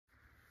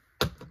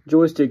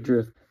Joystick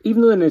drift.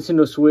 Even though the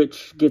Nintendo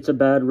Switch gets a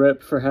bad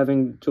rep for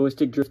having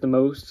joystick drift the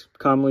most,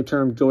 commonly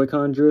termed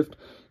Joy-Con drift,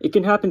 it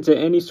can happen to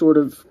any sort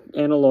of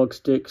analog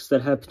sticks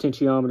that have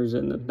potentiometers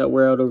in them that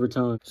wear out over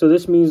time. So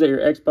this means that your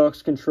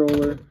Xbox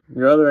controller,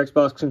 your other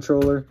Xbox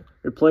controller,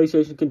 your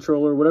PlayStation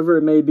controller, whatever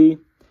it may be,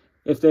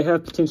 if they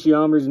have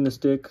potentiometers in the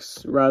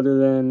sticks rather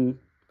than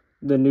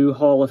the new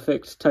Hall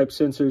effect type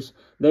sensors,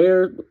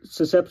 they're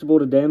susceptible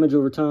to damage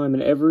over time,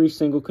 and every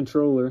single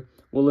controller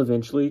will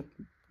eventually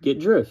get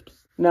drift.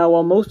 Now,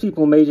 while most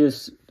people may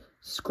just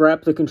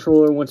scrap the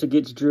controller once it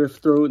gets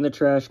drift, throw it in the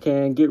trash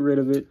can, get rid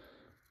of it,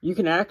 you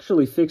can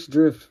actually fix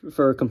drift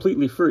for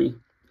completely free.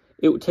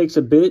 It takes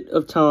a bit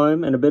of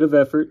time and a bit of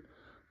effort,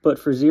 but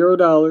for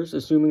 $0,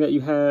 assuming that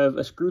you have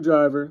a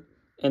screwdriver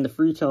and the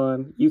free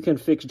time, you can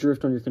fix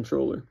drift on your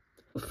controller.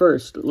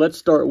 First, let's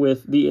start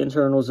with the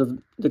internals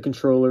of the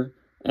controller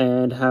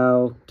and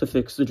how to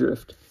fix the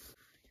drift.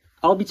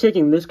 I'll be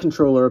taking this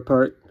controller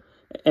apart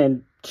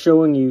and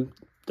showing you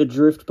the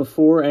drift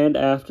before and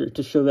after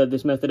to show that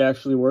this method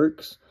actually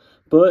works.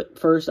 But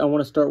first, I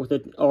want to start with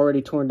an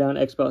already torn down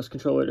Xbox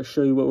controller to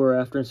show you what we're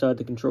after inside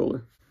the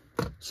controller.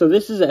 So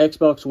this is an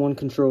Xbox One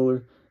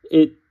controller.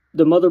 The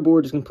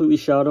motherboard is completely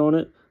shot on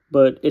it,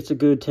 but it's a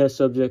good test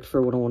subject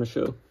for what I want to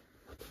show.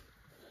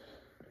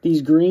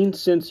 These green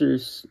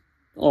sensors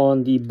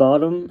on the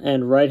bottom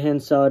and right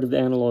hand side of the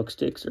analog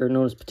sticks are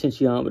known as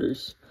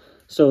potentiometers.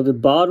 So the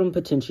bottom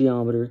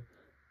potentiometer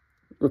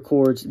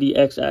records the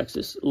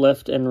x-axis,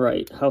 left and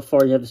right, how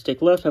far you have the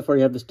stick left, how far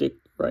you have the stick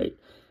right.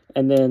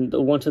 And then the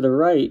one to the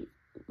right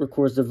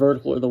records the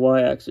vertical or the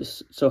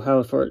y-axis, so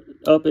how far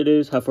up it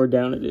is, how far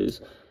down it is.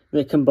 And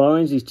it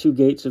combines these two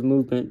gates of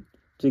movement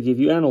to give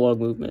you analog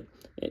movement,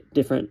 at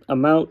different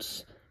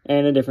amounts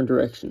and in different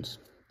directions.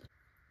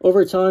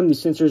 Over time,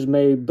 these sensors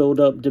may build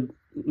up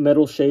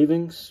metal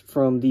shavings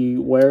from the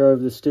wear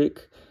of the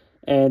stick,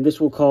 and this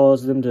will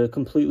cause them to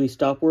completely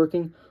stop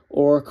working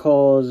or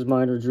cause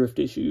minor drift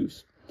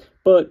issues.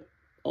 But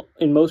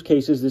in most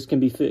cases, this can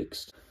be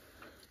fixed.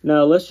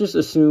 Now, let's just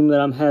assume that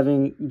I'm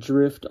having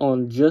drift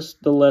on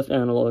just the left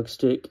analog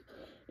stick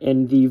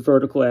in the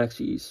vertical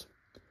axes.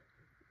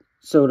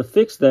 So to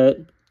fix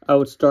that, I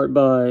would start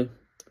by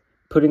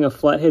putting a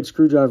flathead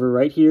screwdriver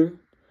right here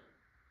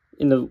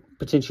in the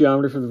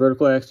potentiometer for the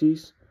vertical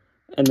axes,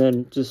 and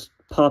then just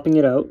popping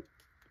it out.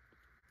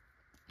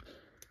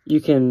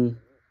 You can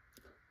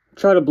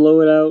try to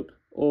blow it out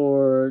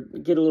or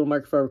get a little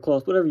microfiber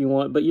cloth, whatever you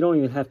want, but you don't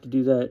even have to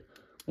do that.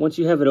 Once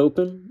you have it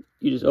open,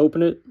 you just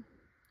open it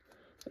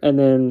and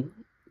then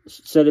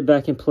set it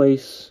back in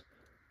place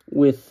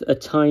with a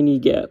tiny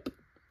gap.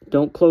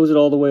 Don't close it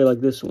all the way like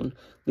this one.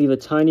 Leave a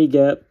tiny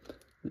gap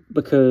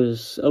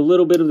because a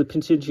little bit of the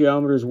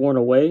potentiometer is worn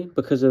away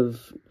because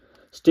of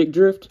stick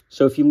drift.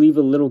 So if you leave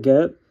a little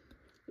gap,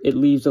 it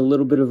leaves a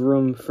little bit of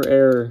room for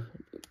error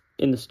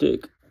in the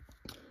stick.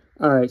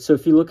 Alright, so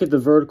if you look at the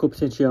vertical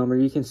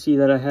potentiometer, you can see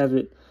that I have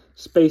it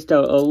spaced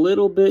out a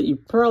little bit. You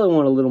probably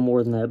want a little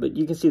more than that, but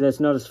you can see that's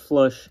not as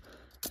flush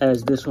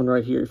as this one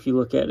right here if you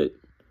look at it.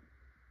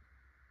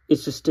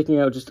 It's just sticking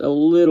out just a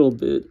little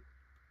bit.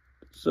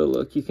 So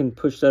look, you can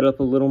push that up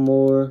a little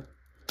more,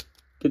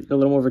 get a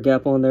little more of a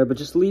gap on there, but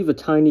just leave a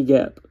tiny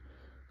gap,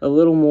 a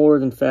little more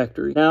than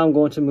factory. Now I'm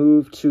going to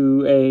move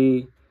to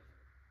a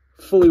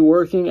fully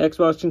working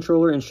Xbox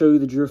controller and show you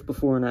the drift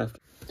before and after.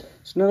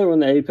 It's another one,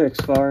 the Apex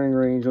firing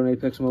range on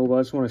Apex Mobile.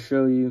 I just want to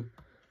show you.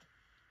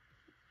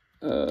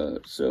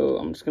 So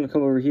I'm just going to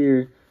come over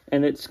here,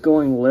 and it's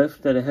going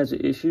left that it has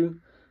an issue.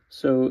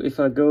 So if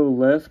I go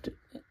left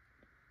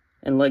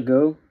and let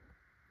go,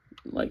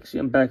 like, see,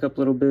 I'm back up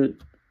a little bit,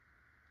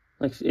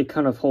 like, it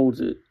kind of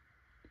holds it.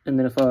 And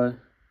then if I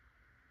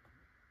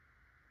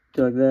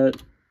do like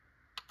that,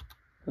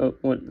 oh,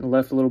 went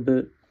left a little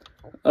bit,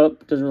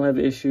 up, doesn't really have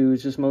an issue.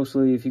 It's just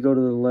mostly if you go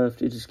to the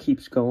left, it just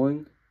keeps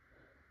going.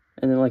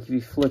 And then, like, if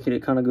you flick it,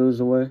 it kind of goes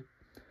away.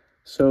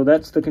 So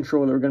that's the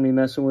controller that we're going to be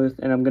messing with,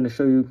 and I'm going to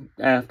show you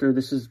after.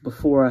 This is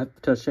before I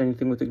touched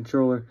anything with the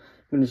controller.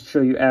 I'm going to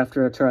show you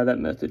after I try that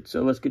method.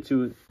 So let's get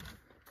to it.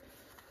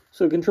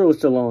 So the controller's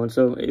still on.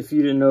 So if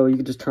you didn't know, you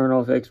could just turn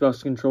off the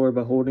Xbox controller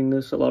by holding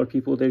this. A lot of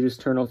people, they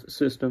just turn off the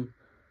system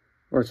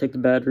or take the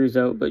batteries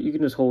out, but you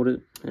can just hold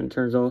it and it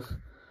turns off.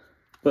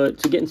 But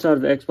to get inside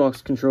of the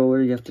Xbox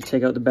controller, you have to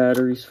take out the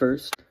batteries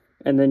first.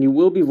 And then you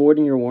will be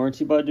voiding your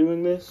warranty by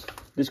doing this.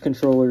 This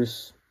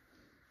controller's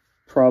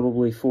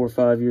probably 4 or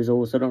 5 years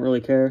old, so I don't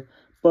really care.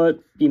 But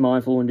be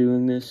mindful when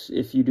doing this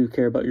if you do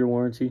care about your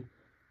warranty.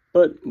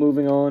 But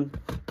moving on,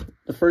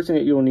 the first thing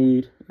that you'll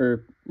need,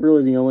 or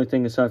really the only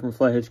thing aside from a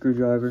flathead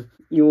screwdriver,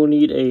 you will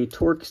need a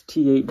Torx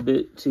T8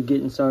 bit to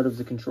get inside of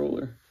the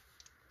controller.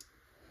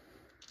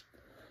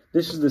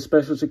 This is the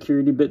special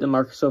security bit that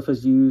Microsoft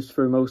has used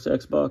for most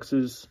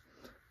Xboxes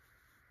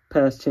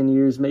past 10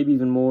 years, maybe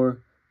even more.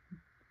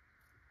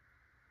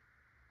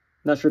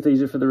 Not sure if they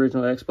use it for the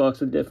original Xbox,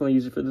 but definitely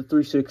use it for the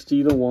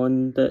 360, the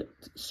One, that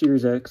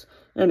Series X.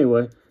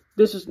 Anyway,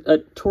 this is a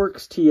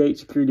Torx T8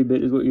 security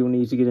bit is what you'll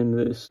need to get into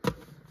this.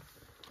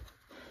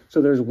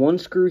 So there's one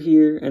screw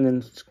here, and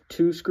then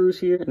 2 screws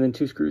here, and then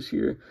 2 screws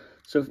here.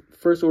 So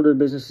first order of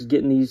business is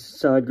getting these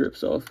side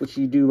grips off, which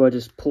you do by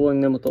just pulling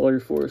them with all your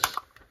force.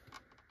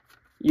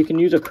 You can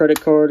use a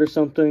credit card or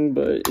something,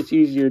 but it's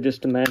easier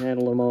just to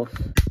manhandle them off.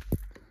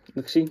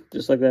 Look, see?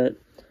 Just like that.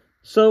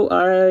 So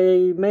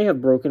I may have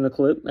broken the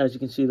clip, as you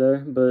can see there,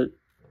 but,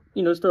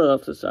 you know, just throw it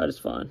off to the side, it's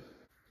fine.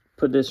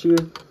 Put this here.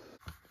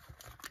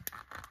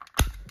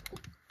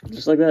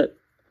 Just like that.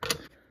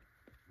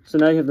 So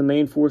now you have the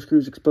main 4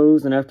 screws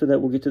exposed, and after that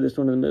we'll get to this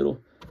one in the middle.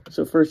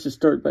 So first just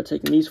start by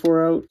taking these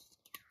 4 out.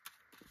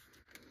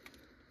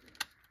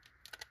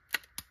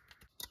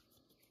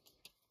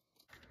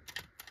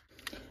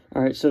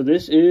 Alright, so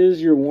this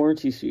is your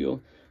warranty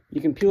seal. You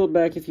can peel it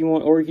back if you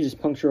want, or you can just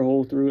puncture a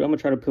hole through it. I'm going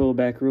to try to peel it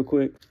back real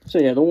quick. So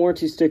yeah, the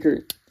warranty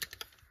sticker,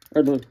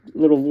 or the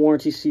little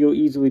warranty seal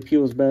easily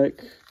peels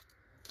back.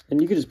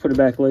 And you can just put it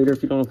back later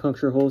if you don't want to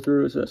puncture a hole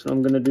through it, so that's what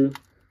I'm going to do.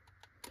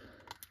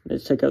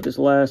 Let's take out this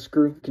last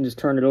screw. You can just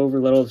turn it over,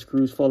 let all the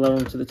screws fall out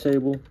onto the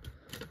table.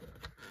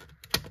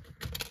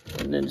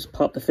 And then just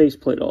pop the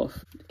faceplate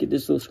off. Get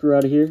this little screw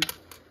out of here.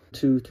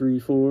 2, 3,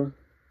 4,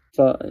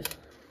 5.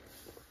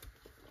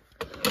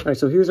 Alright,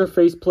 so here's our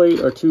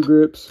faceplate, our 2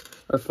 grips,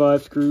 our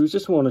 5 screws.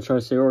 Just want to try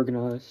to stay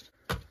organized.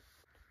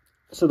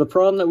 So the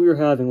problem that we were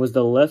having was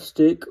the left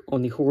stick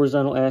on the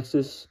horizontal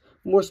axis,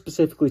 more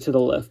specifically to the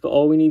left. But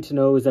all we need to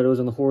know is that it was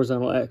on the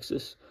horizontal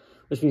axis,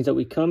 which means that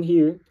we come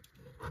here,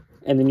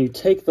 and then you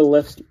take the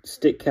left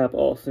stick cap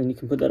off, and you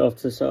can put that off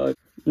to the side.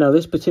 Now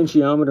this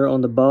potentiometer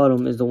on the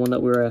bottom is the one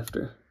that we're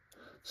after.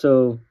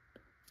 So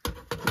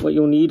what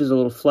you'll need is a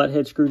little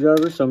flathead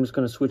screwdriver, so I'm just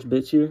going to switch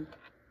bits here.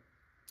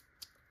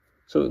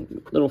 So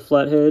little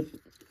flathead,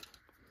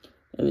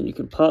 and then you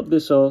can pop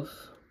this off.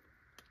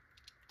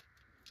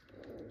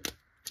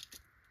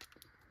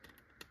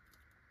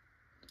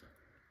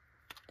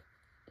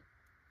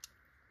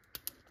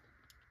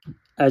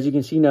 As you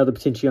can see now, the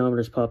potentiometer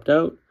is popped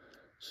out.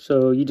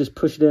 So you just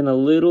push it in a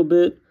little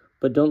bit,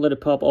 but don't let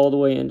it pop all the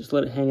way in. Just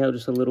let it hang out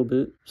just a little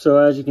bit. So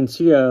as you can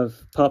see,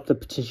 I've popped the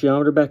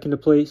potentiometer back into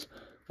place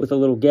with a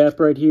little gap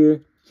right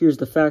here. Here's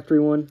the factory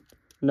one,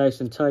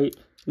 nice and tight.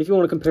 And if you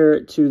want to compare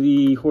it to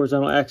the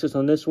horizontal axis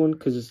on this one,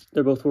 because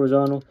they're both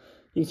horizontal,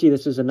 you can see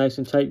this is a nice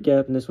and tight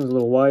gap, and this one's a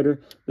little wider.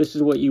 This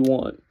is what you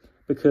want,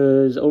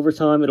 because over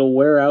time it'll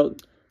wear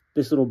out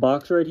this little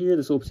box right here.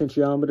 This little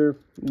potentiometer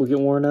will get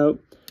worn out,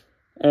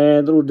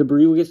 and little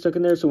debris will get stuck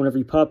in there. So whenever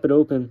you pop it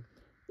open,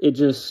 it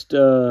just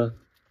it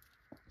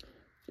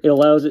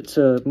allows it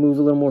to move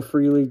a little more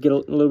freely, get a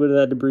little bit of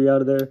that debris out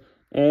of there,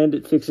 and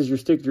it fixes your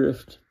stick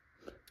drift.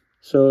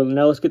 So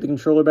now let's get the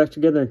controller back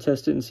together and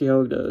test it and see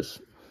how it does.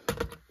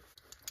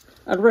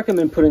 I'd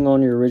recommend putting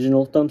on your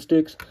original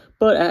thumbsticks,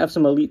 but I have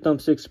some Elite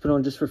thumbsticks to put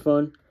on just for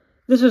fun.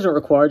 This isn't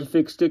required to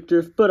fix stick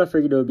drift, but I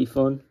figured it would be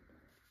fun.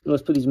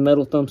 Let's put these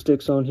metal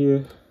thumbsticks on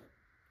here.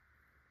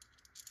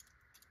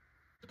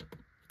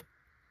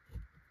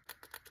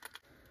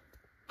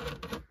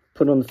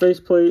 Put on the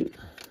faceplate.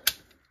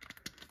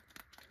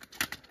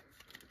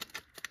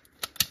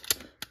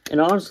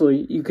 And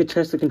honestly, you could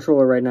test the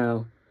controller right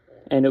now,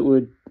 and it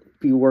would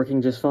be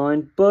working just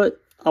fine, but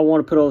I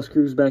want to put all the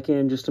screws back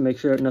in just to make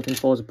sure that nothing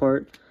falls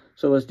apart.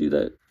 So let's do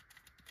that.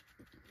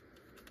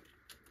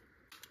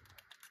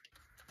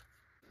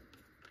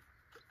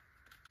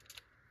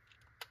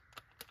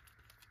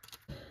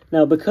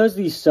 Now, because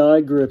these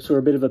side grips are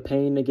a bit of a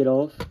pain to get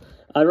off,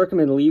 I'd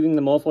recommend leaving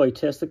them off while you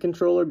test the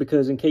controller,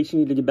 because in case you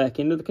need to get back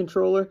into the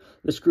controller,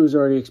 the screws are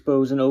already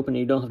exposed and open, and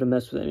you don't have to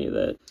mess with any of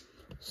that.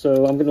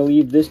 So I'm going to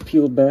leave this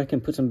peeled back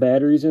and put some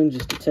batteries in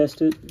just to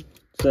test it,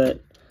 so that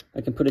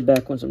I can put it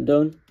back once I'm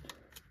done.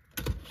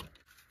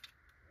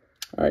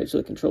 Alright, so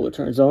the controller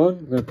turns on.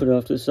 We're going to put it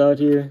off to the side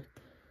here.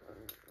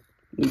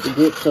 Leave the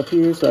grips up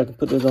here so I can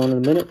put those on in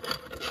a minute.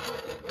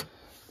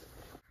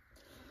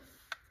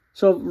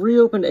 So I've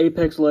reopened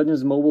Apex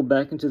Legends Mobile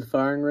back into the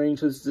firing range.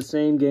 So it's the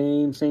same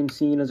game, same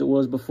scene as it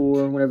was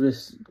before whenever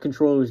this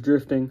controller was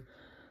drifting.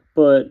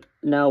 But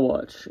now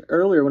watch.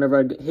 Earlier, whenever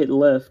I'd hit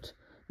left,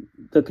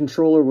 the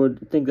controller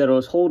would think that I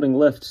was holding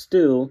left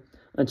still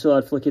until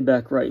I'd flick it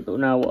back right. But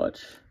now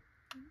watch.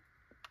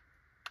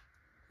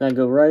 Then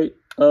go right,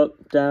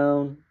 up,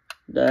 down,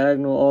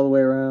 diagonal, all the way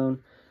around,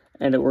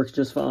 and it works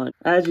just fine.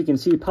 As you can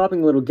see,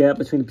 popping a little gap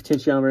between the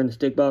potentiometer and the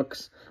stick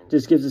box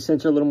just gives the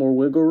sensor a little more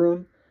wiggle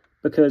room,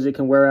 because it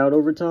can wear out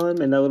over time,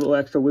 and that little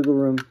extra wiggle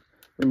room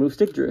removes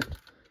stick drift.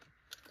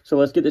 So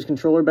let's get this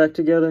controller back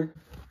together.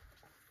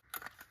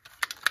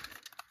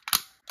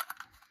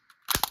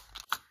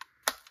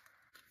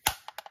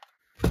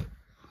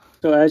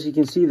 So as you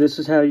can see, this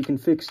is how you can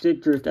fix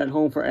stick drift at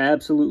home for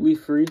absolutely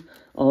free.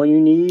 All you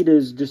need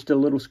is just a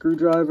little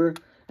screwdriver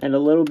and a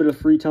little bit of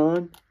free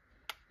time,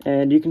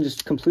 and you can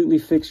just completely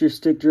fix your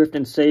stick drift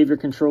and save your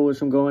controllers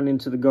from going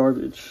into the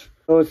garbage.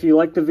 So if you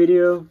like the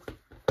video,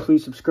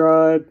 please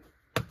subscribe.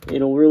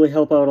 It'll really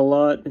help out a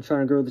lot in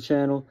trying to grow the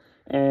channel.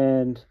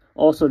 And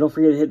also, don't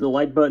forget to hit the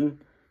like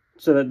button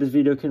so that this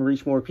video can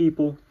reach more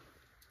people.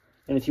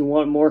 And if you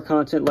want more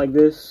content like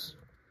this,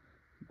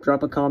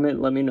 drop a comment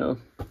and let me know.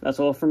 That's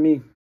all from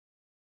me.